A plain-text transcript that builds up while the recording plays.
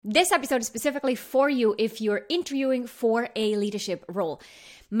This episode is specifically for you if you're interviewing for a leadership role.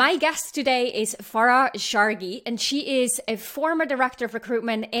 My guest today is Farah Sharghi, and she is a former director of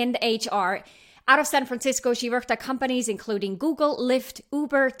recruitment and HR. Out of San Francisco, she worked at companies including Google, Lyft,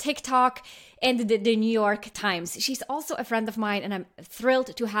 Uber, TikTok, and the New York Times. She's also a friend of mine, and I'm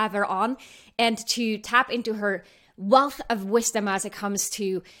thrilled to have her on and to tap into her wealth of wisdom as it comes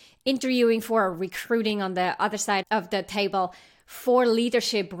to interviewing for or recruiting on the other side of the table for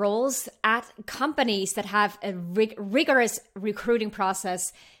leadership roles at companies that have a rigorous recruiting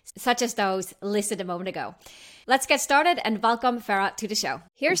process, such as those listed a moment ago. Let's get started and welcome Farah to the show.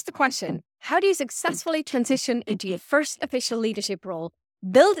 Here's the question. How do you successfully transition into your first official leadership role,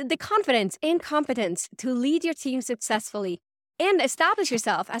 build the confidence and competence to lead your team successfully, and establish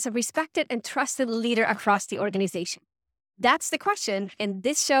yourself as a respected and trusted leader across the organization? That's the question, and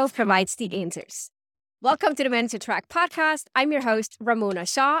this show provides the answers. Welcome to the Manager Track podcast. I'm your host, Ramona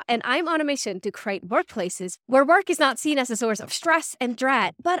Shah, and I'm on a mission to create workplaces where work is not seen as a source of stress and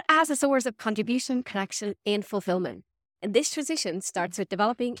dread, but as a source of contribution, connection, and fulfillment. And this transition starts with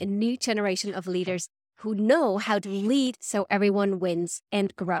developing a new generation of leaders who know how to lead so everyone wins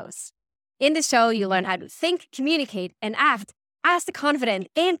and grows. In this show, you'll learn how to think, communicate, and act as the confident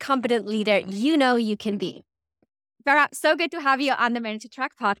and competent leader you know you can be. Farah, so good to have you on the Manager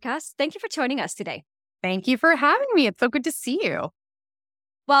Track podcast. Thank you for joining us today. Thank you for having me. It's so good to see you.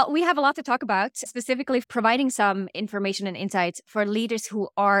 Well, we have a lot to talk about, specifically providing some information and insights for leaders who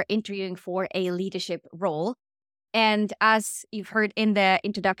are interviewing for a leadership role. And as you've heard in the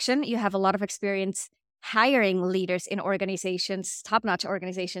introduction, you have a lot of experience hiring leaders in organizations, top-notch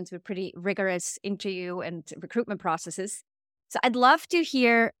organizations with pretty rigorous interview and recruitment processes. So I'd love to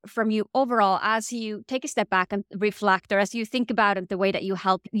hear from you overall as you take a step back and reflect, or as you think about it, the way that you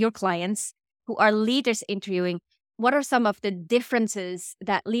help your clients who are leaders interviewing. What are some of the differences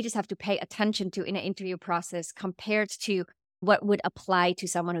that leaders have to pay attention to in an interview process compared to what would apply to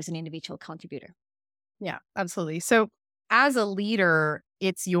someone who's an individual contributor? Yeah, absolutely. So as a leader,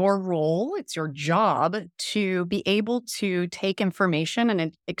 it's your role, it's your job to be able to take information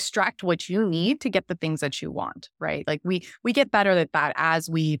and extract what you need to get the things that you want, right? Like we get better at that as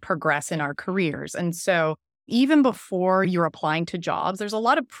we progress in our careers. And so even before you're applying to jobs, there's a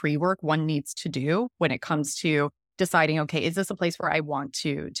lot of pre-work one needs to do when it comes to deciding, okay, is this a place where I want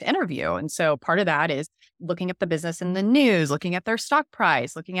to interview? And so part of that is looking at the business in the news, looking at their stock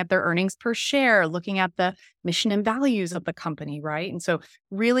price, looking at their earnings per share, looking at the mission and values of the company, right? And so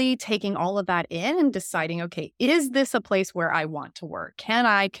really taking all of that in and deciding, okay, is this a place where I want to work? Can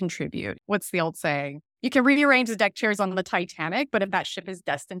I contribute? What's the old saying? You can rearrange the deck chairs on the Titanic, but if that ship is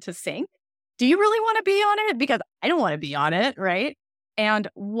destined to sink, do you really want to be on it? Because I don't want to be on it, right? And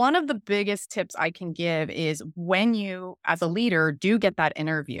one of the biggest tips I can give is when you, as a leader, do get that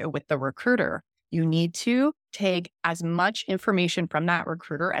interview with the recruiter, you need to take as much information from that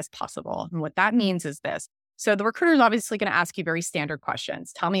recruiter as possible. And what that means is this. So the recruiter is obviously going to ask you very standard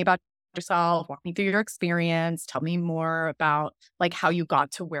questions. Tell me about yourself, walk me through your experience, tell me more about like how you got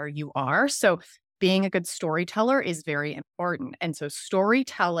to where you are. So being a good storyteller is very important. And so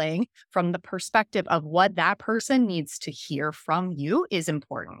storytelling from the perspective of what that person needs to hear from you is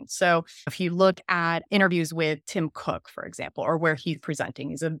important. So if you look at interviews with Tim Cook, for example, or where he's presenting,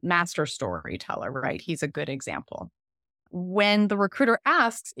 he's a master storyteller, right? He's a good example. When the recruiter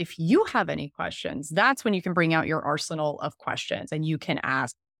asks if you have any questions, that's when you can bring out your arsenal of questions and you can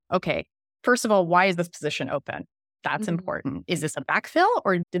ask, okay, first of all, why is this position open? That's important. Is this a backfill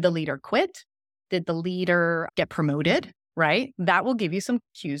or did the leader quit? Did the leader get promoted, right? That will give you some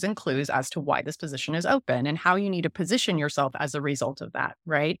cues and clues as to why this position is open and how you need to position yourself as a result of that,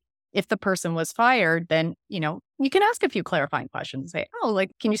 right? If the person was fired, then, you can ask a few clarifying questions. Say,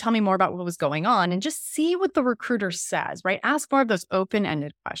 can you tell me more about what was going on? And just see what the recruiter says, right? Ask more of those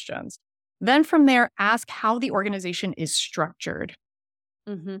open-ended questions. Then from there, ask how the organization is structured.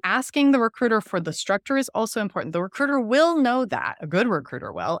 Asking the recruiter for the structure is also important. The recruiter will know that, a good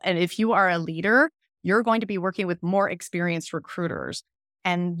recruiter will. And if you are a leader, you're going to be working with more experienced recruiters.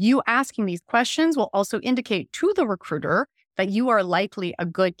 And you asking these questions will also indicate to the recruiter that you are likely a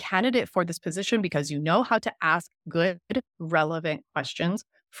good candidate for this position because you know how to ask good, relevant questions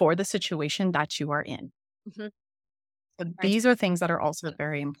for the situation that you are in. So these are things that are also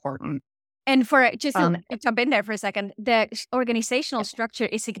very important. And for just to jump in there for a second, the organizational structure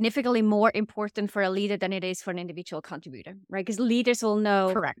is significantly more important for a leader than it is for an individual contributor, right? Because leaders will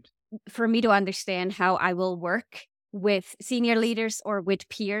know, correct, for me to understand how I will work with senior leaders or with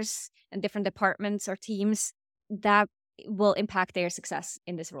peers in different departments or teams, that will impact their success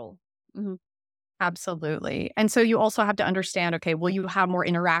in this role. Absolutely. And so you also have to understand, okay, will you have more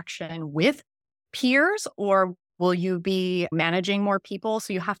interaction with peers or will you be managing more people?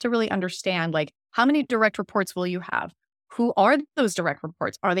 So you have to really understand, like, how many direct reports will you have? Who are those direct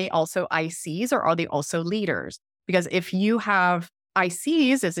reports? Are they also ICs or are they also leaders? Because if you have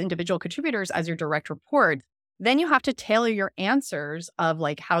ICs as individual contributors as your direct report, then you have to tailor your answers of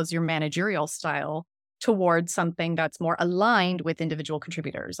like, how's your managerial style towards something that's more aligned with individual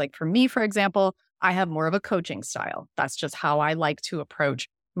contributors. Like for me, for example, I have more of a coaching style. That's just how I like to approach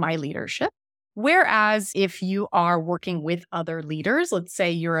my leadership. Whereas if you are working with other leaders, let's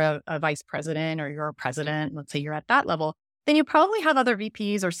say you're a vice president or you're a president, let's say you're at that level, then you probably have other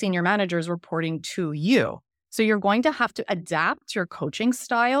VPs or senior managers reporting to you. So you're going to have to adapt your coaching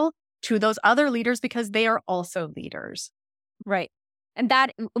style to those other leaders because they are also leaders. Right. And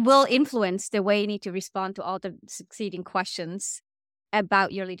that will influence the way you need to respond to all the succeeding questions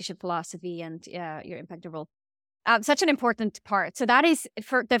about your leadership philosophy and your impact role. Such an important part. So that is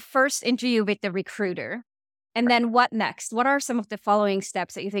for the first interview with the recruiter. And then what next? What are some of the following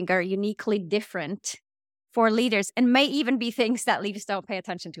steps that you think are uniquely different for leaders and may even be things that leaders don't pay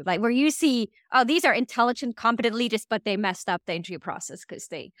attention to? Like where you see, oh, these are intelligent, competent leaders, but they messed up the interview process because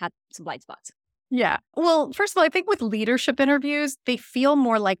they had some blind spots. Yeah. Well, first of all, I think with leadership interviews, they feel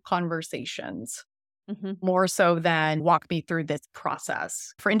more like conversations, more so than walk me through this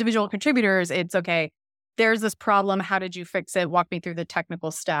process. For individual contributors, it's okay, there's this problem. How did you fix it? Walk me through the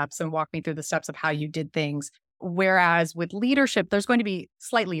technical steps and walk me through the steps of how you did things. Whereas with leadership, there's going to be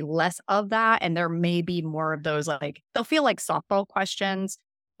slightly less of that. And there may be more of those, like, they'll feel like softball questions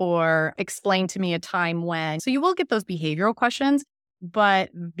or explain to me a time when. So you will get those behavioral questions, but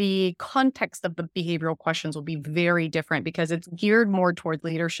the context of the behavioral questions will be very different because it's geared more toward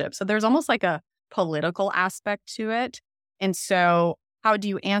leadership. So there's almost like a political aspect to it. And so how do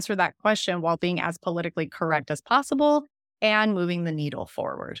you answer that question while being as politically correct as possible and moving the needle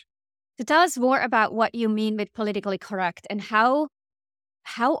forward? So tell us more about what you mean with politically correct and how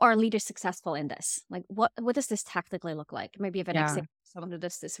are leaders successful in this? Like what does this tactically look like? Maybe if an example, someone who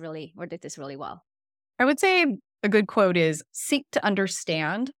does this really or did this really well. I would say a good quote is seek to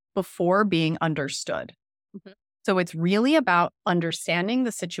understand before being understood. So it's really about understanding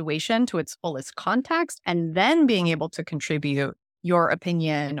the situation to its fullest context and then being able to contribute your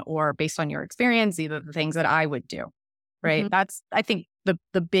opinion or based on your experience, either the things that I would do, right? That's, I think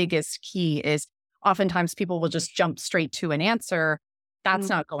the biggest key is oftentimes people will just jump straight to an answer. That's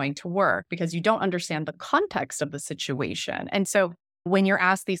not going to work because you don't understand the context of the situation. And so when you're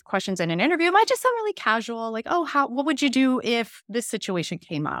asked these questions in an interview, it might just sound really casual, like, oh, what would you do if this situation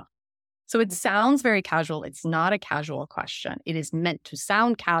came up? So it sounds very casual. It's not a casual question. It is meant to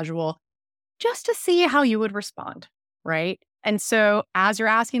sound casual just to see how you would respond, right? And so as you're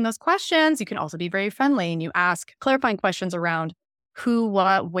asking those questions, you can also be very friendly and you ask clarifying questions around who,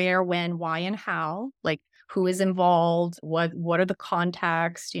 what, where, when, why, and how, like who is involved, what are the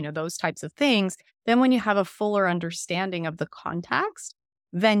contexts, those types of things. Then when you have a fuller understanding of the context,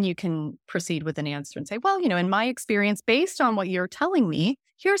 then you can proceed with an answer and say, well, in my experience, based on what you're telling me,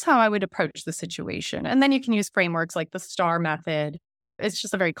 here's how I would approach the situation. And then you can use frameworks like the STAR method. It's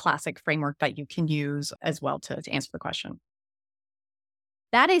just a very classic framework that you can use as well to answer the question.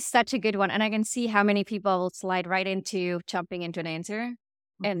 That is such a good one. And I can see how many people will slide right into jumping into an answer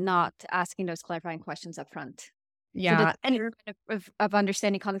and not asking those clarifying questions up front. Yeah. So and of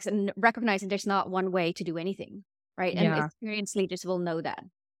understanding context and recognizing there's not one way to do anything, right? And experienced leaders will know that.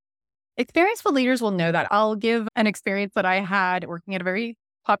 Experienced leaders will know that. I'll give an experience that I had working at a very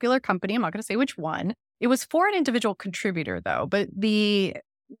popular company. I'm not going to say which one. It was for an individual contributor though, but the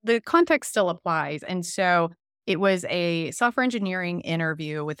context still applies. And so it was a software engineering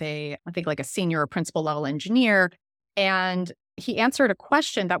interview with I think like a senior or principal level engineer. And he answered a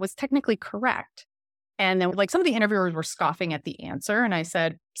question that was technically correct. And then like some of the interviewers were scoffing at the answer. And I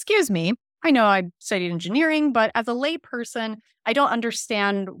said, excuse me, I know I studied engineering, but as a lay person, I don't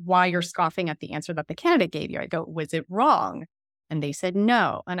understand why you're scoffing at the answer that the candidate gave you. I go, was it wrong? And they said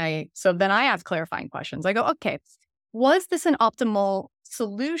no. So then I asked clarifying questions. I go, okay, was this an optimal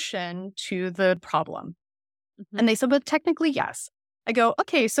solution to the problem? And they said, but technically, yes. I go,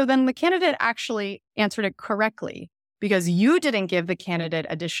 okay, so then the candidate actually answered it correctly because you didn't give the candidate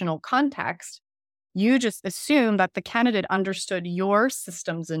additional context. You just assumed that the candidate understood your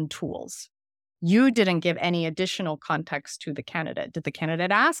systems and tools. You didn't give any additional context to the candidate. Did the candidate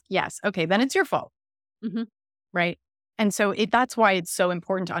ask? Yes. Okay, then it's your fault. Right? And so that's why it's so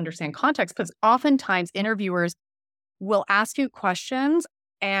important to understand context because oftentimes interviewers will ask you questions.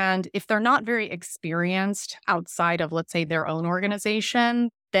 And if they're not very experienced outside of, let's say, their own organization,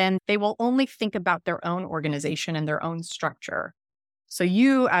 then they will only think about their own organization and their own structure. So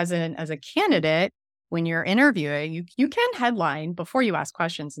you as a candidate, when you're interviewing, you can headline before you ask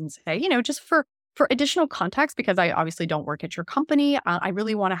questions and say, just for additional context, because I obviously don't work at your company, I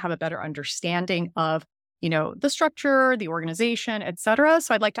really want to have a better understanding of, the structure, the organization, et cetera.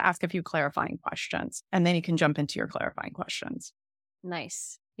 So I'd like to ask a few clarifying questions, and then you can jump into your clarifying questions.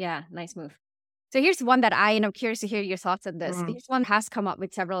 Nice. Yeah, nice move. So here's one that I'm curious to hear your thoughts on this. Here's one has come up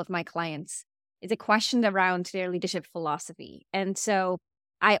with several of my clients. It's a question around their leadership philosophy. And so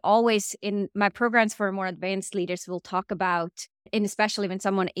I always, in my programs for more advanced leaders, will talk about, and especially when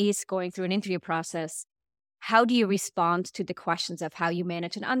someone is going through an interview process, how do you respond to the questions of how you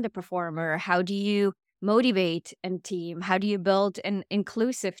manage an underperformer? How do you motivate a team? How do you build an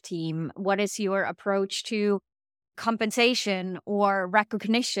inclusive team? What is your approach to compensation or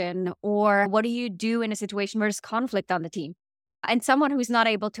recognition? Or what do you do in a situation where there's conflict on the team? And someone who's not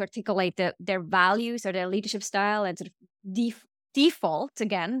able to articulate their values or their leadership style and sort of default,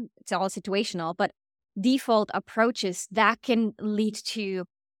 again, it's all situational, but default approaches that can lead to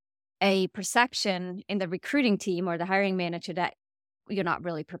a perception in the recruiting team or the hiring manager that you're not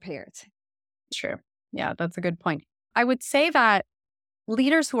really prepared. True. Yeah, that's a good point. I would say that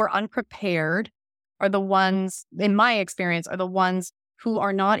leaders who are unprepared are the ones, in my experience, are the ones who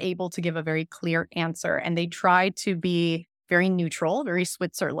are not able to give a very clear answer. And they try to be very neutral, very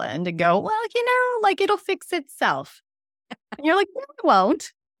Switzerland, and go, well, it'll fix itself. And you're like, no, it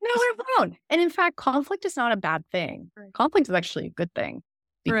won't. No, it won't. And in fact, conflict is not a bad thing. Right. Conflict is actually a good thing,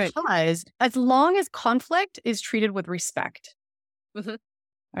 because as long as conflict is treated with respect,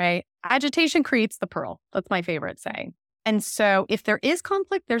 right? Agitation creates the pearl. That's my favorite saying. And so if there is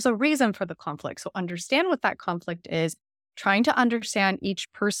conflict, there's a reason for the conflict. So understand what that conflict is, trying to understand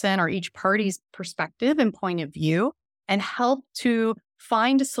each person or each party's perspective and point of view, and help to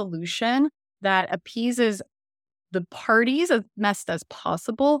find a solution that appeases the parties as best as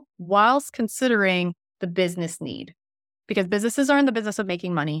possible whilst considering the business need. Because businesses are in the business of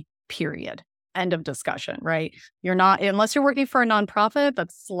making money, period. End of discussion, right? You're not, unless you're working for a nonprofit,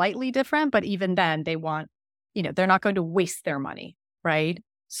 that's slightly different. But even then, they want, they're not going to waste their money, right?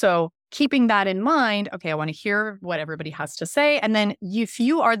 So keeping that in mind, okay, I want to hear what everybody has to say. And then if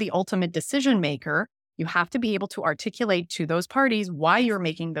you are the ultimate decision maker, you have to be able to articulate to those parties why you're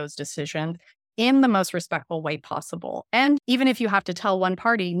making those decisions in the most respectful way possible. And even if you have to tell one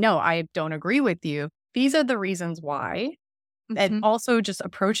party, no, I don't agree with you, these are the reasons why. And also just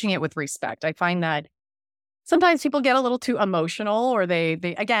approaching it with respect. I find that sometimes people get a little too emotional, or they're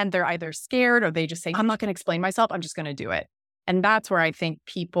either scared, or they just say, I'm not going to explain myself, I'm just going to do it. And that's where I think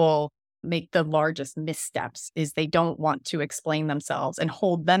people make the largest missteps, is they don't want to explain themselves and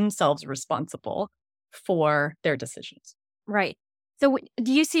hold themselves responsible for their decisions. Right. So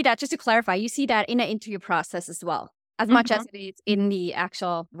do you see that, just to clarify, you see that in an interview process as well, as much as it is in the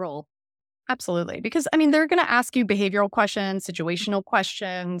actual role? Absolutely. Because they're going to ask you behavioral questions, situational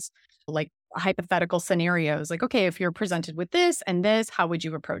questions, like hypothetical scenarios. Like, okay, if you're presented with this and this, how would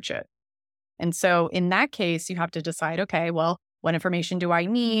you approach it? And so in that case, you have to decide, okay, well, what information do I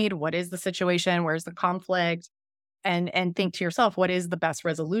need? What is the situation? Where's the conflict? And think to yourself, what is the best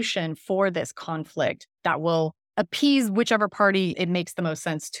resolution for this conflict that will appease whichever party it makes the most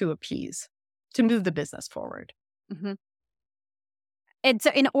sense to appease, to move the business forward. And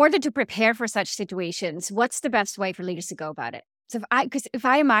so in order to prepare for such situations, what's the best way for leaders to go about it? So if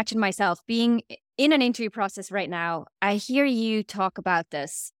I imagine myself being in an interview process right now, I hear you talk about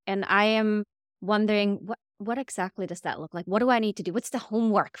this, and I am wondering, what exactly does that look like? What do I need to do? What's the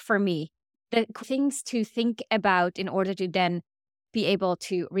homework for me? The things to think about in order to then be able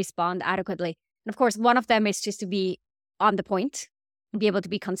to respond adequately. And of course, one of them is just to be on the point, and be able to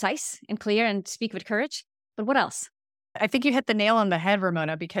be concise and clear and speak with courage. But what else? I think you hit the nail on the head,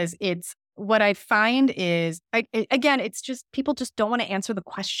 Ramona, because it's what I find is, it's just people just don't want to answer the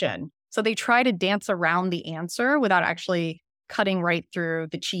question. So they try to dance around the answer without actually cutting right through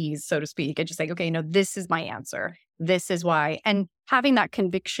the cheese, so to speak, and just like, okay, no, this is my answer. This is why. And having that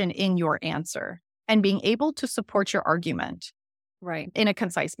conviction in your answer and being able to support your argument in a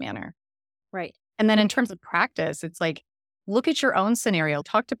concise manner. Right. And then in terms of practice, it's like, look at your own scenario,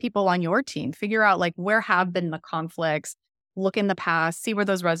 talk to people on your team, figure out like where have been the conflicts, look in the past, see where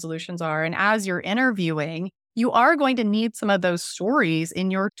those resolutions are. And as you're interviewing, you are going to need some of those stories in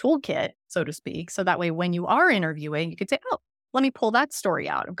your toolkit, so to speak. So that way, when you are interviewing, you could say, oh, let me pull that story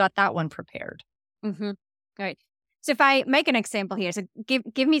out. I've got that one prepared. All right. So if I make an example here, so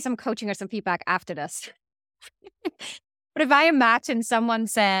give me some coaching or some feedback after this. But if I imagine someone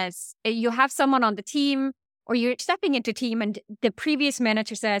says, you have someone on the team or you're stepping into team and the previous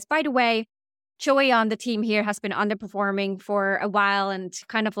manager says, by the way, Joey on the team here has been underperforming for a while and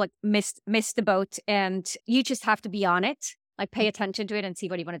kind of like missed the boat, and you just have to be on it, like pay attention to it and see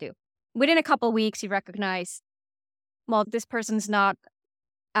what you want to do. Within a couple of weeks, you recognize, well, this person's not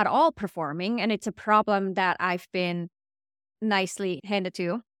at all performing and it's a problem that I've been nicely handed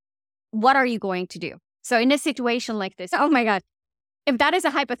to. What are you going to do? So in a situation like this, oh my God, if that is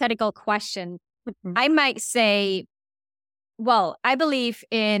a hypothetical question, I might say, well, I believe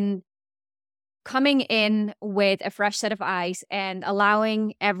in coming in with a fresh set of eyes and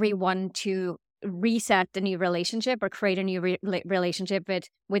allowing everyone to reset the new relationship or create a new relationship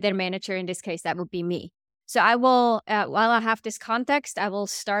with their manager. In this case, that would be me. So I will, while I have this context, I will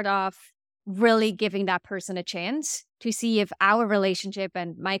start off really giving that person a chance to see if our relationship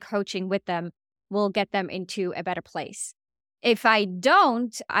and my coaching with them will get them into a better place. If I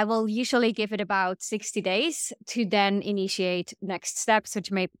don't, I will usually give it about 60 days to then initiate next steps, which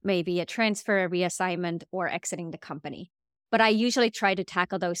may be a transfer, a reassignment, or exiting the company. But I usually try to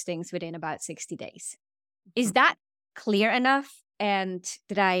tackle those things within about 60 days. Is that clear enough? And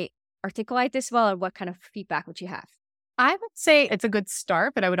did I articulate this well, or what kind of feedback would you have? I would say it's a good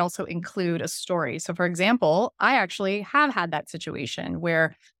start, but I would also include a story. So for example, I actually have had that situation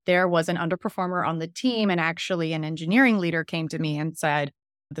where there was an underperformer on the team, and actually an engineering leader came to me and said,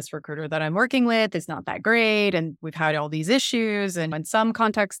 this recruiter that I'm working with is not that great, and we've had all these issues. And in some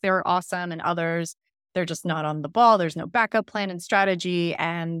contexts, they're awesome, and others, they're just not on the ball. There's no backup plan and strategy.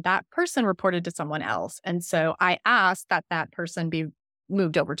 And that person reported to someone else. And so I asked that that person be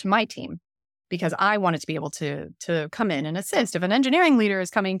moved over to my team, because I wanted to be able to come in and assist. If an engineering leader is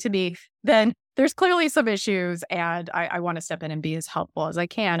coming to me, then there's clearly some issues, and I want to step in and be as helpful as I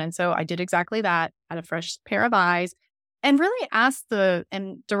can. And so I did exactly that, had a fresh pair of eyes, and really asked the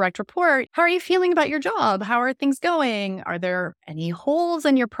direct report, how are you feeling about your job? How are things going? Are there any holes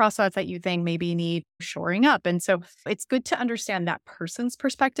in your process that you think maybe need shoring up? And so it's good to understand that person's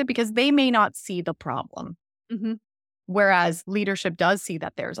perspective, because they may not see the problem. Mm-hmm. Whereas leadership does see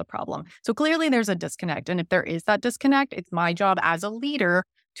that there's a problem. So clearly there's a disconnect. And if there is that disconnect, it's my job as a leader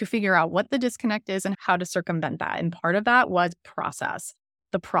to figure out what the disconnect is and how to circumvent that. And part of that was process.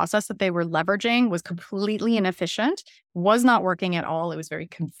 The process that they were leveraging was completely inefficient, was not working at all. It was very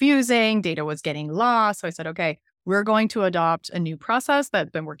confusing. Data was getting lost. So I said, okay, we're going to adopt a new process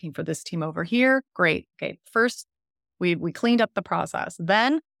that's been working for this team over here. Great. Okay. First, we cleaned up the process.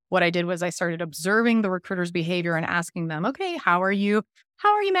 Then what I did was I started observing the recruiter's behavior and asking them, okay, how are you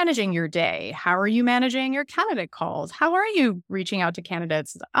managing your day? How are you managing your candidate calls? How are you reaching out to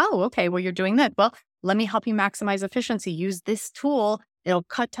candidates? Oh, okay, well, you're doing that. Well, let me help you maximize efficiency. Use this tool. It'll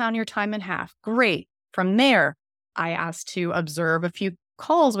cut down your time in half. Great. From there, I asked to observe a few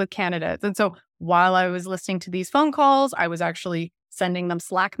calls with candidates. And so while I was listening to these phone calls, I was actually sending them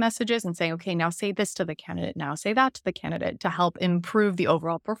Slack messages and saying, okay, now say this to the candidate, now say that to the candidate, to help improve the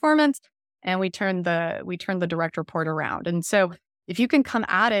overall performance. And we turned the direct report around. And so if you can come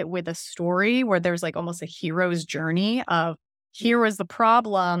at it with a story where there's like almost a hero's journey of, here was the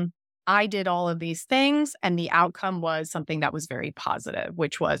problem, I did all of these things, and the outcome was something that was very positive,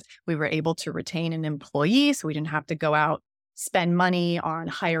 which was we were able to retain an employee, so we didn't have to go out, spend money on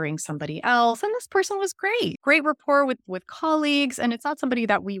hiring somebody else. And this person was great rapport with colleagues. And it's not somebody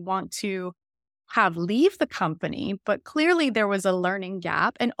that we want to have leave the company, but clearly there was a learning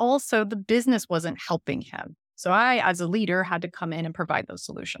gap. And also the business wasn't helping him. So I, as a leader, had to come in and provide those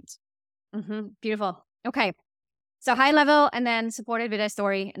solutions. Mm-hmm. Beautiful. Okay. So high level, and then supported with a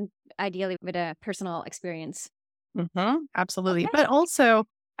story, and ideally with a personal experience. Mm-hmm. Absolutely. Okay. But also,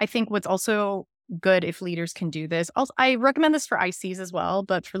 I think what's also good if leaders can do this. Also, I recommend this for ICs as well,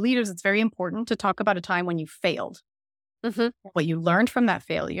 but for leaders, it's very important to talk about a time when you failed, what you learned from that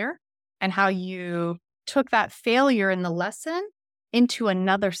failure, and how you took that failure and the lesson into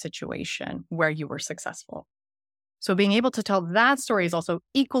another situation where you were successful. So being able to tell that story is also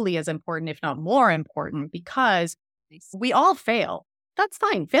equally as important, if not more important, because we all fail. That's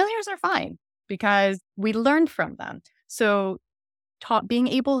fine. Failures are fine because we learned from them. So being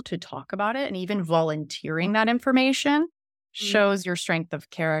able to talk about it and even volunteering that information shows your strength of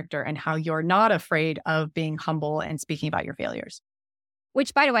character and how you're not afraid of being humble and speaking about your failures.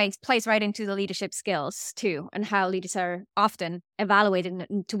 Which, by the way, plays right into the leadership skills too, and how leaders are often evaluated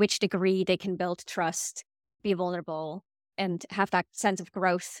and to which degree they can build trust, be vulnerable, and have that sense of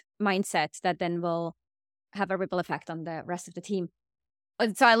growth mindset that then will have a ripple effect on the rest of the team.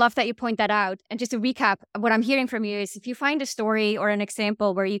 So I love that you point that out. And just to recap, what I'm hearing from you is if you find a story or an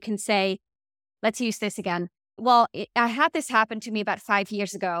example where you can say, let's use this again. I had this happen to me about 5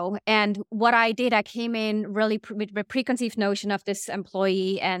 years ago. And what I did, I came in really with a preconceived notion of this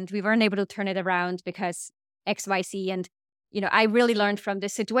employee, and we weren't able to turn it around because XYZ. And, I really learned from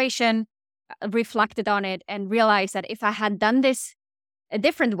this situation, reflected on it, and realized that if I had done this a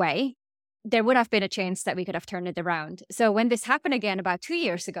different way, there would have been a chance that we could have turned it around. So when this happened again about 2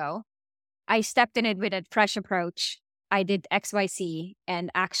 years ago, I stepped in it with a fresh approach. I did XYZ, and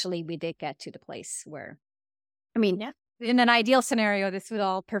actually we did get to the place where, yeah, in an ideal scenario, this would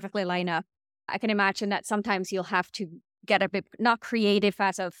all perfectly line up. I can imagine that sometimes you'll have to get a bit, not creative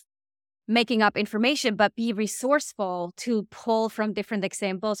as of making up information, but be resourceful to pull from different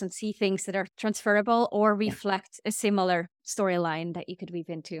examples and see things that are transferable or reflect a similar storyline that you could weave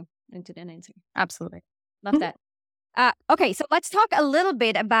into the answer. Absolutely. Love that. Okay, so let's talk a little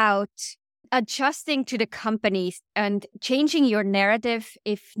bit about adjusting to the company and changing your narrative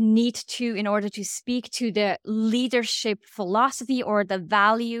if need to in order to speak to the leadership philosophy or the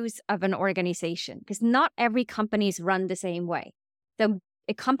values of an organization, because not every company is run the same way.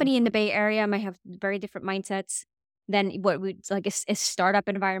 A company in the Bay Area might have very different mindsets than what would like a startup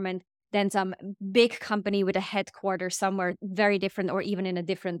environment, than some big company with a headquarters somewhere very different, or even in a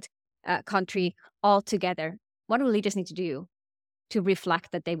different country altogether. What do leaders need to do to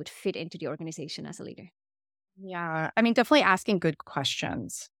reflect that they would fit into the organization as a leader? Yeah, definitely asking good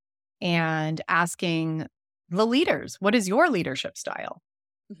questions and asking the leaders, what is your leadership style?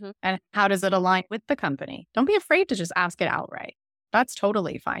 Mm-hmm. And how does it align with the company? Don't be afraid to just ask it outright. That's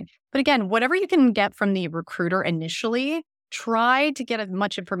totally fine. But again, whatever you can get from the recruiter initially, try to get as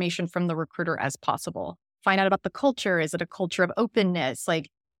much information from the recruiter as possible. Find out about the culture. Is it a culture of openness? Like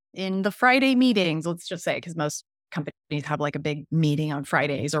in the Friday meetings, let's just say, because most companies have like a big meeting on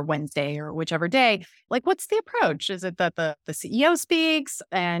Fridays or Wednesday or whichever day. Like, what's the approach? Is it that the CEO speaks,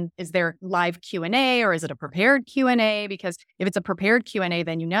 and is there live Q&A, or is it a prepared Q&A? Because if it's a prepared Q&A,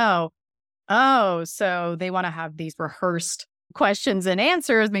 then so they want to have these rehearsed questions and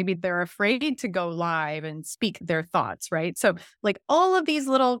answers. Maybe they're afraid to go live and speak their thoughts, right? So like all of these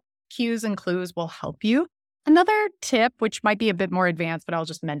little cues and clues will help you. Another tip, which might be a bit more advanced, but I'll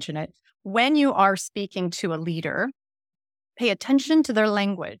just mention it. When you are speaking to a leader, pay attention to their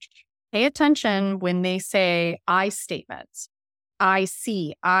language. Pay attention when they say I statements. I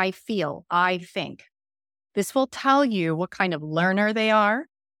see, I feel, I think. This will tell you what kind of learner they are,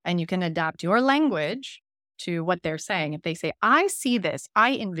 and you can adapt your language to what they're saying. If they say, I see this,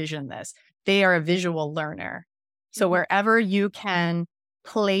 I envision this, they are a visual learner. So wherever you can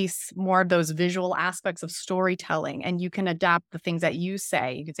place more of those visual aspects of storytelling, and you can adapt the things that you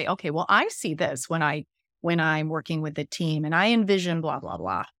say, you can say, okay, well, I see this when I'm working with the team, and I envision blah, blah,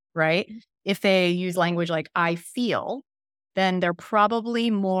 blah, right? If they use language like I feel, then they're probably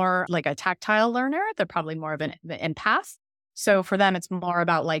more like a tactile learner. They're probably more of an empath. So for them, it's more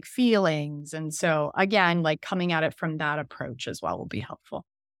about like feelings. And so again, like coming at it from that approach as well will be helpful.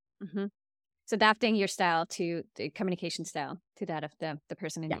 Mm-hmm. So adapting your style to the communication style to that of the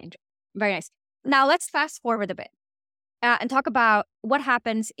person in the interview. Very nice. Now let's fast forward a bit and talk about what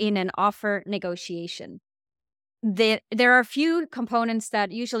happens in an offer negotiation. There are a few components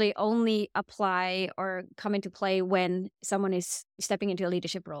that usually only apply or come into play when someone is stepping into a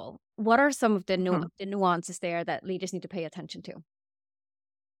leadership role. What are some of the nuances there that leaders need to pay attention to?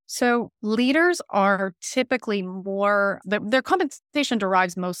 So leaders are typically their compensation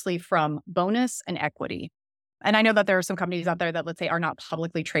derives mostly from bonus and equity. And I know that there are some companies out there that, let's say, are not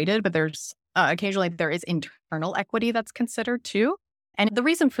publicly traded, but there's occasionally there is internal equity that's considered too. And the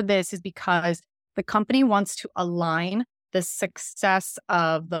reason for this is because the company wants to align the success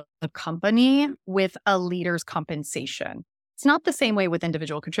of the company with a leader's compensation. It's not the same way with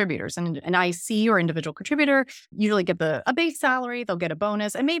individual contributors. And an IC or individual contributor usually get a base salary, they'll get a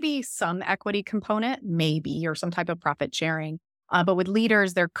bonus, and maybe some equity component, or some type of profit sharing. But with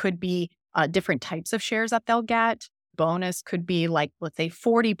leaders, there could be different types of shares that they'll get. Bonus could be like, let's say,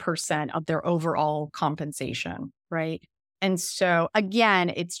 40% of their overall compensation, right? And so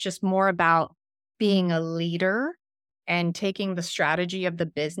again, it's just more about being a leader and taking the strategy of the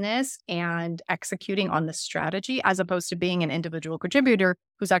business and executing on the strategy, as opposed to being an individual contributor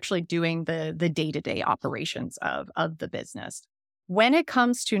who's actually doing the day-to-day operations of the business. When it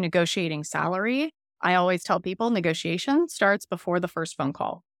comes to negotiating salary, I always tell people negotiation starts before the first phone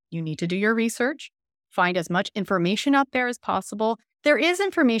call. You need to do your research, find as much information out there as possible. There is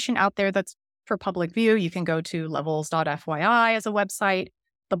information out there that's for public view. You can go to levels.fyi as a website.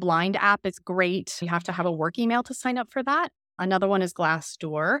 The Blind app is great. You have to have a work email to sign up for that. Another one is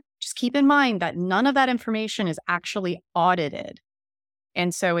Glassdoor. Just keep in mind that none of that information is actually audited.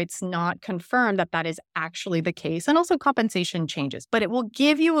 And so it's not confirmed that that is actually the case. And also compensation changes, but it will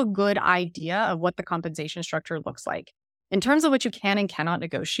give you a good idea of what the compensation structure looks like. In terms of what you can and cannot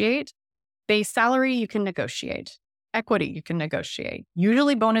negotiate, base salary, you can negotiate. Equity, you can negotiate.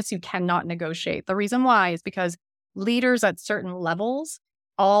 Usually bonus, you cannot negotiate. The reason why is because leaders at certain levels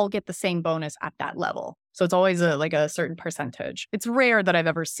all get the same bonus at that level. So it's always like a certain percentage. It's rare that I've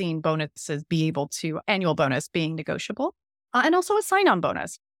ever seen bonuses be able to, annual bonus being negotiable, and also a sign-on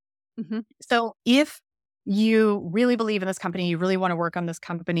bonus. So if you really believe in this company, you really want to work on this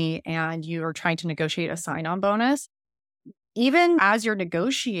company, and you are trying to negotiate a sign-on bonus, even as you're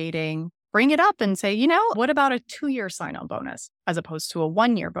negotiating, bring it up and say, what about a 2-year sign-on bonus as opposed to a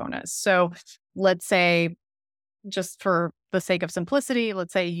 1-year bonus? So let's say, just for the sake of simplicity,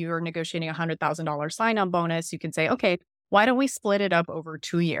 let's say you're negotiating a $100,000 sign-on bonus. You can say, okay, why don't we split it up over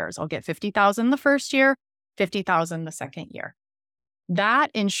 2 years? I'll get $50,000 the first year, $50,000 the second year. That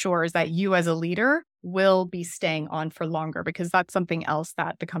ensures that you as a leader will be staying on for longer, because that's something else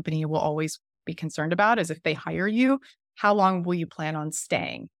that the company will always be concerned about, is if they hire you, how long will you plan on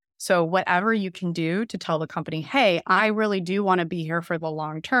staying? So whatever you can do to tell the company, hey, I really do want to be here for the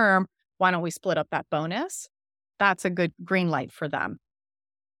long term. Why don't we split up that bonus? That's a good green light for them.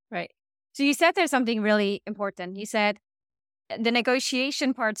 Right. So you said there's something really important. You said the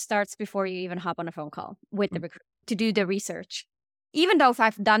negotiation part starts before you even hop on a phone call with the recruiter to do the research. Even though if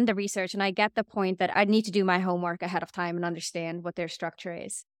I've done the research and I get the point that I need to do my homework ahead of time and understand what their structure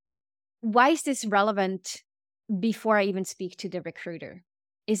is, why is this relevant before I even speak to the recruiter?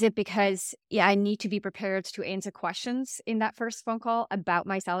 Is it because, I need to be prepared to answer questions in that first phone call about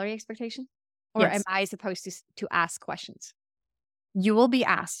my salary expectation? Or Yes. am I supposed to ask questions? You will be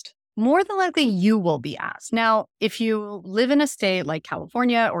asked. More than likely, you will be asked. Now, if you live in a state like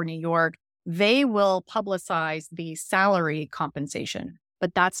California or New York, they will publicize the salary compensation,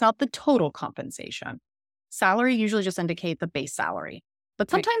 but that's not the total compensation. Salary usually just indicate the base salary. But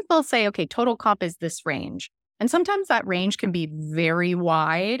sometimes they'll say, okay, total comp is this range. And sometimes that range can be very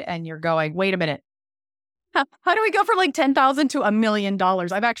wide, and you're going, wait a minute. How do we go from like $10,000 to $1 million?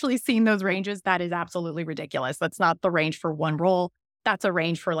 I've actually seen those ranges. That is absolutely ridiculous. That's not the range for one role. That's a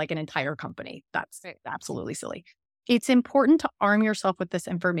range for like an entire company. That's absolutely silly. It's important to arm yourself with this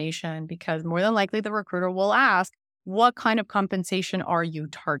information, because more than likely the recruiter will ask, what kind of compensation are you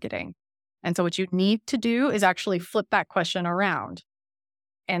targeting? And so what you need to do is actually flip that question around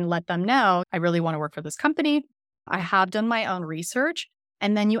and let them know, I really want to work for this company. I have done my own research.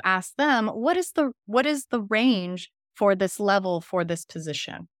 And then you ask them, what is the range for this level, for this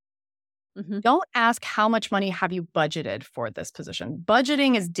position? Don't ask how much money have you budgeted for this position.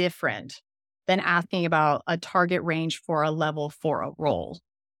 Budgeting is different than asking about a target range for a level for a role.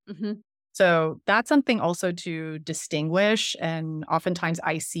 So that's something also to distinguish. And oftentimes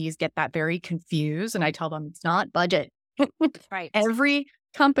ICs get that very confused. And I tell them it's not budget. Right. Every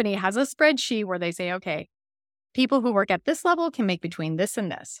company has a spreadsheet where they say, okay, people who work at this level can make between this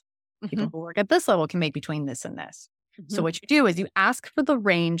and this. People who work at this level can make between this and this. So what you do is you ask for the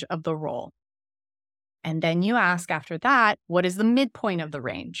range of the role. And then you ask after that, what is the midpoint of the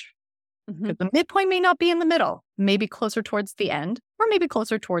range? Because the midpoint may not be in the middle, maybe closer towards the end, or maybe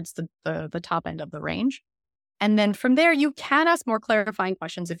closer towards the top end of the range. And then from there, you can ask more clarifying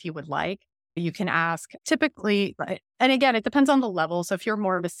questions if you would like. You can ask typically, and again, it depends on the level. So if you're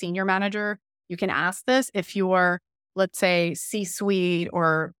more of a senior manager, you can ask this. If you're, let's say, C-suite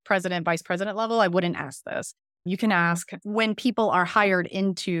or president, vice president level, I wouldn't ask this. You can ask, when people are hired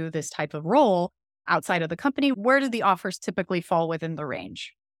into this type of role outside of the company, where do the offers typically fall within the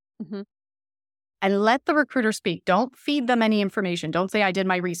range? And let the recruiter speak. Don't feed them any information. Don't say, I did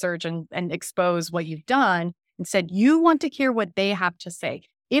my research and expose what you've done. Instead, you want to hear what they have to say.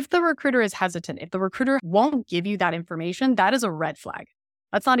 If the recruiter is hesitant, if the recruiter won't give you that information, that is a red flag.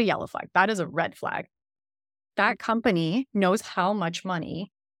 That's not a yellow flag. That is a red flag. That company knows how much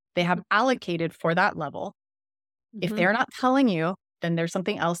money they have allocated for that level. If they're not telling you, then there's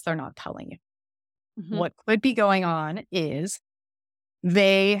something else they're not telling you. What could be going on is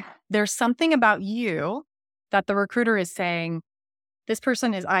there's something about you that the recruiter is saying, this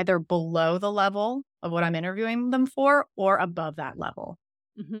person is either below the level of what I'm interviewing them for or above that level.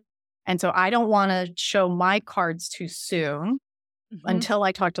 And so I don't want to show my cards too soon until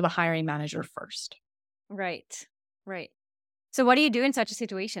I talk to the hiring manager first. Right. So what do you do in such a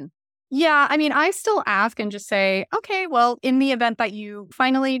situation? Yeah, I mean, I still ask and just say, okay, well, in the event that you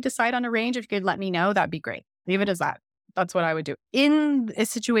finally decide on a range, if you could let me know, that'd be great. Leave it as that. That's what I would do in a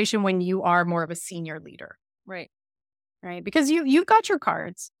situation when you are more of a senior leader. Right. Because you've got your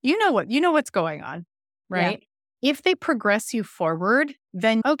cards. You know what's going on, right? If they progress you forward,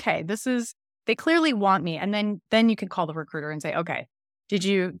 then okay, they clearly want me. And then you can call the recruiter and say, okay, did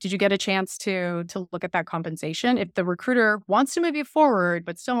you get a chance to look at that compensation? If the recruiter wants to move you forward,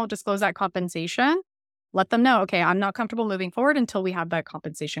 but still won't disclose that compensation, let them know, okay, I'm not comfortable moving forward until we have that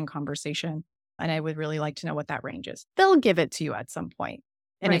compensation conversation. And I would really like to know what that range is. They'll give it to you at some point.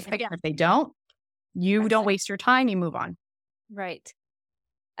 And Right. if they don't, you don't waste your time, you move on. Right.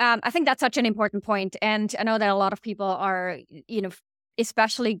 I think that's such an important point. And I know that a lot of people are,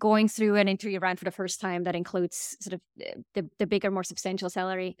 especially going through an interview round for the first time that includes sort of the bigger, more substantial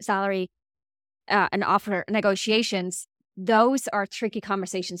salary and offer negotiations. Those are tricky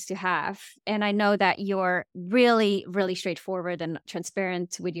conversations to have. And I know that you're really, really straightforward and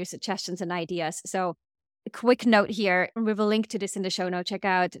transparent with your suggestions and ideas. So a quick note here, we will link to this in the show note. Check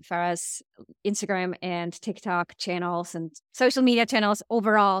out Farah's Instagram and TikTok channels and social media channels.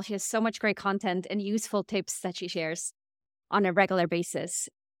 Overall, she has so much great content and useful tips that she shares on a regular basis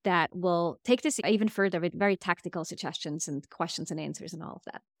that will take this even further with very tactical suggestions and questions and answers and all of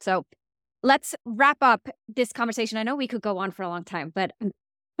that. So let's wrap up this conversation. I know we could go on for a long time, but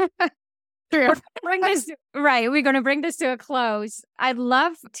we're going to bring this to a close. I'd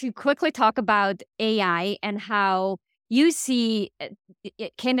love to quickly talk about AI and how you see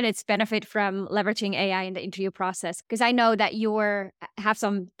candidates benefit from leveraging AI in the interview process. Because I know that have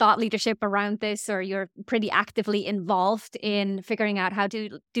some thought leadership around this, or you're pretty actively involved in figuring out how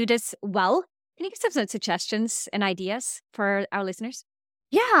to do this well. Can you give some suggestions and ideas for our listeners?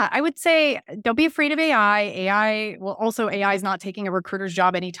 Yeah, I would say don't be afraid of AI. AI is not taking a recruiter's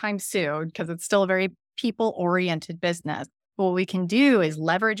job anytime soon because it's still a very people-oriented business. What we can do is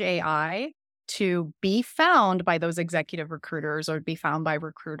leverage AI to be found by those executive recruiters or be found by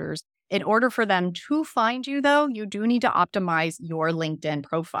recruiters. In order for them to find you, though, you do need to optimize your LinkedIn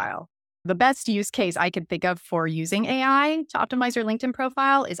profile. The best use case I could think of for using AI to optimize your LinkedIn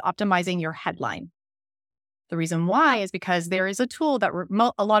profile is optimizing your headline. The reason why is because there is a tool that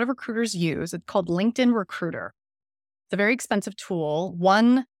a lot of recruiters use. It's called LinkedIn Recruiter. It's a very expensive tool.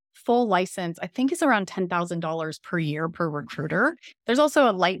 One full license, I think, is around $10,000 per year per recruiter. There's also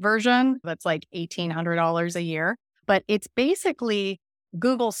a light version that's like $1,800 a year, but it's basically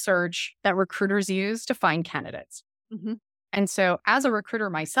Google search that recruiters use to find candidates. Mm-hmm. And so as a recruiter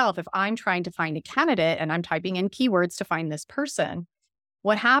myself, if I'm trying to find a candidate and I'm typing in keywords to find this person,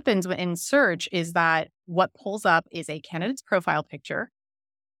 what happens in search is that what pulls up is a candidate's profile picture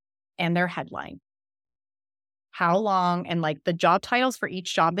and their headline. How long and like the job titles for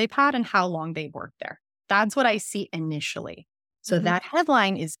each job they've had and how long they've worked there. That's what I see initially. So that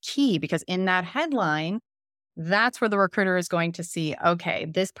headline is key because in that headline, that's where the recruiter is going to see, okay,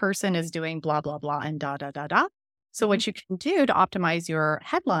 this person is doing blah, blah, blah, and da, da, da, da. So what you can do to optimize your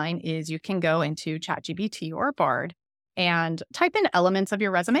headline is you can go into ChatGPT or Bard and type in elements of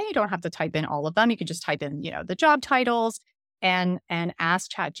your resume. You don't have to type in all of them. You can just type in, the job titles and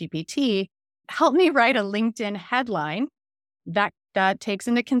ask ChatGPT, help me write a LinkedIn headline that takes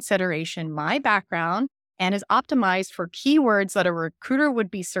into consideration my background and is optimized for keywords that a recruiter would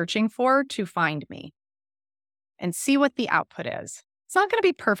be searching for to find me, and see what the output is. It's not going to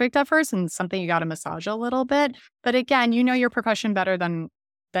be perfect at first and something you got to massage a little bit. But again, you know your profession better than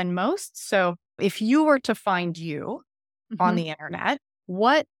most. So if you were to find you on the internet,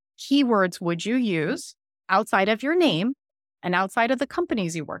 what keywords would you use outside of your name and outside of the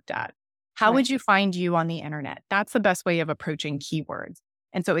companies you worked at? How would you find you on the internet? That's the best way of approaching keywords.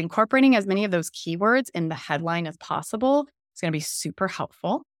 And so incorporating as many of those keywords in the headline as possible is going to be super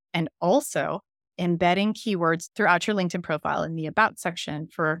helpful. And also embedding keywords throughout your LinkedIn profile in the About section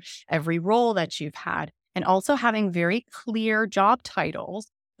for every role that you've had. And also having very clear job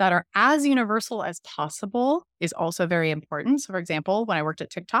titles that are as universal as possible is also very important. So for example, when I worked at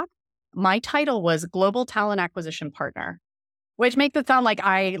TikTok, my title was Global Talent Acquisition Partner, which makes it sound like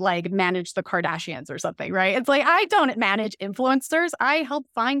I manage the Kardashians or something, right? It's like, I don't manage influencers. I help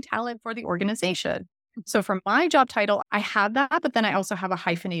find talent for the organization. So for my job title, I have that, but then I also have a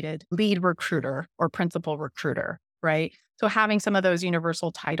hyphenated lead recruiter or principal recruiter, right? So having some of those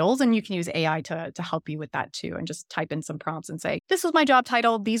universal titles, and you can use AI to help you with that too, and just type in some prompts and say, this was my job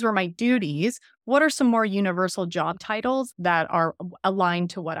title. These were my duties. What are some more universal job titles that are aligned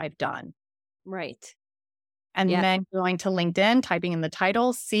to what I've done? Right. And then going to LinkedIn, typing in the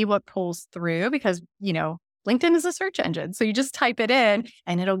title, see what pulls through because, LinkedIn is a search engine. So you just type it in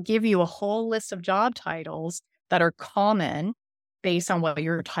and it'll give you a whole list of job titles that are common based on what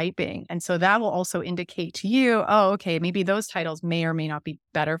you're typing. And so that will also indicate to you, oh, okay, maybe those titles may or may not be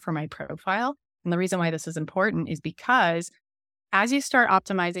better for my profile. And the reason why this is important is because as you start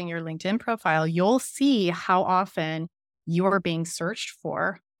optimizing your LinkedIn profile, you'll see how often you are being searched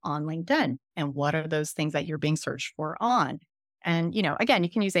for on LinkedIn and what are those things that you're being searched for on. And, again, you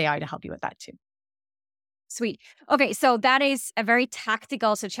can use AI to help you with that too. Sweet. Okay, so that is a very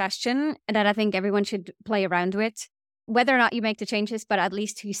tactical suggestion that I think everyone should play around with, whether or not you make the changes, but at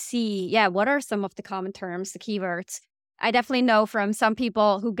least to see, what are some of the common terms, the keywords. I definitely know from some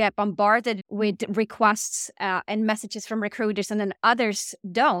people who get bombarded with requests and messages from recruiters, and then others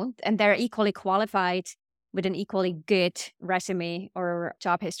don't, and they're equally qualified with an equally good resume or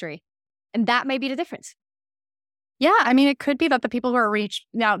job history. And that may be the difference. Yeah, I mean, it could be that the people who are reached,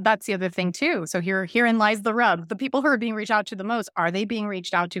 now that's the other thing too. So herein lies the rub. The people who are being reached out to the most, are they being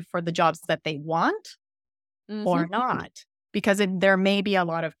reached out to for the jobs that they want or not? Because there may be a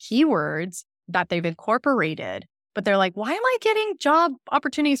lot of keywords that they've incorporated, but they're like, why am I getting job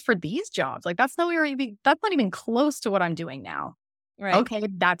opportunities for these jobs? Like that's not even close to what I'm doing now. Right. Okay,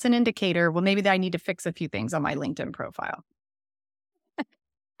 that's an indicator. Well, maybe I need to fix a few things on my LinkedIn profile.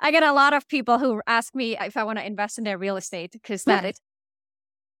 I get a lot of people who ask me if I want to invest in their real estate because that is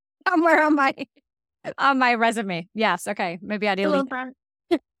somewhere on my resume. Yes. Okay. Maybe I delete that.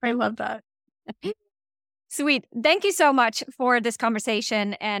 I love that. Sweet. Thank you so much for this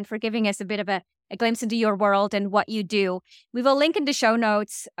conversation and for giving us a bit of a glimpse into your world and what you do. We will link in the show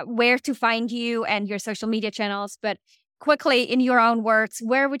notes where to find you and your social media channels. But quickly, in your own words,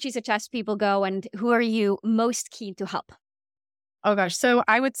 where would you suggest people go and who are you most keen to help? Oh gosh. So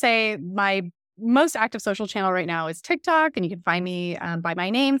I would say my most active social channel right now is TikTok, and you can find me by my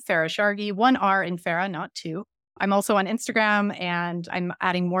name, Farah Sharghi, 1 R in Farah, not 2. I'm also on Instagram, and I'm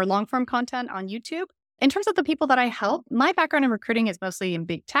adding more long form content on YouTube. In terms of the people that I help, my background in recruiting is mostly in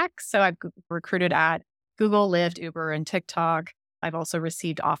big tech. So I've recruited at Google, Lyft, Uber, and TikTok. I've also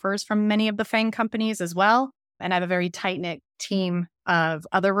received offers from many of the FANG companies as well. And I have a very tight-knit team of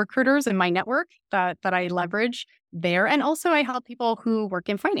other recruiters in my network that I leverage there. And also I help people who work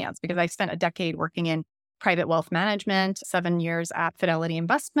in finance because I spent a decade working in private wealth management, 7 years at Fidelity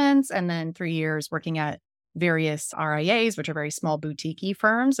Investments, and then 3 years working at various RIAs, which are very small boutique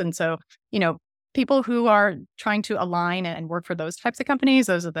firms. And so, people who are trying to align and work for those types of companies,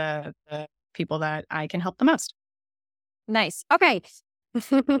 those are the people that I can help the most. Nice. Okay.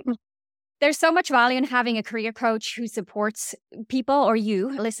 There's so much value in having a career coach who supports people or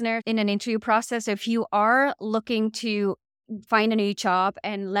you, listener, in an interview process. If you are looking to find a new job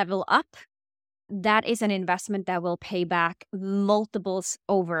and level up, that is an investment that will pay back multiples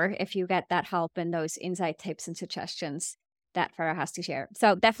over if you get that help and those insight tips and suggestions that Farah has to share.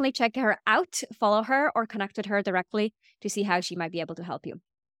 So definitely check her out, follow her, or connect with her directly to see how she might be able to help you.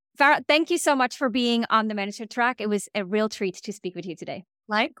 Farah, thank you so much for being on the Manager Track. It was a real treat to speak with you today.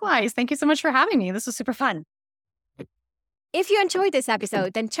 Likewise. Thank you so much for having me. This was super fun. If you enjoyed this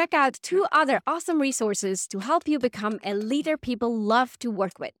episode, then check out 2 other awesome resources to help you become a leader people love to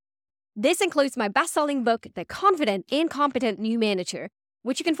work with. This includes my best-selling book, The Confident and Competent New Manager,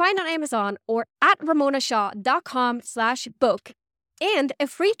 which you can find on Amazon or at ramonashaw.com/book, and a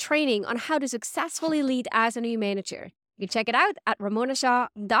free training on how to successfully lead as a new manager. You can check it out at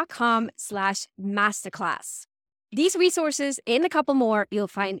ramonashaw.com/masterclass. These resources and a couple more you'll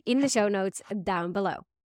find in the show notes down below.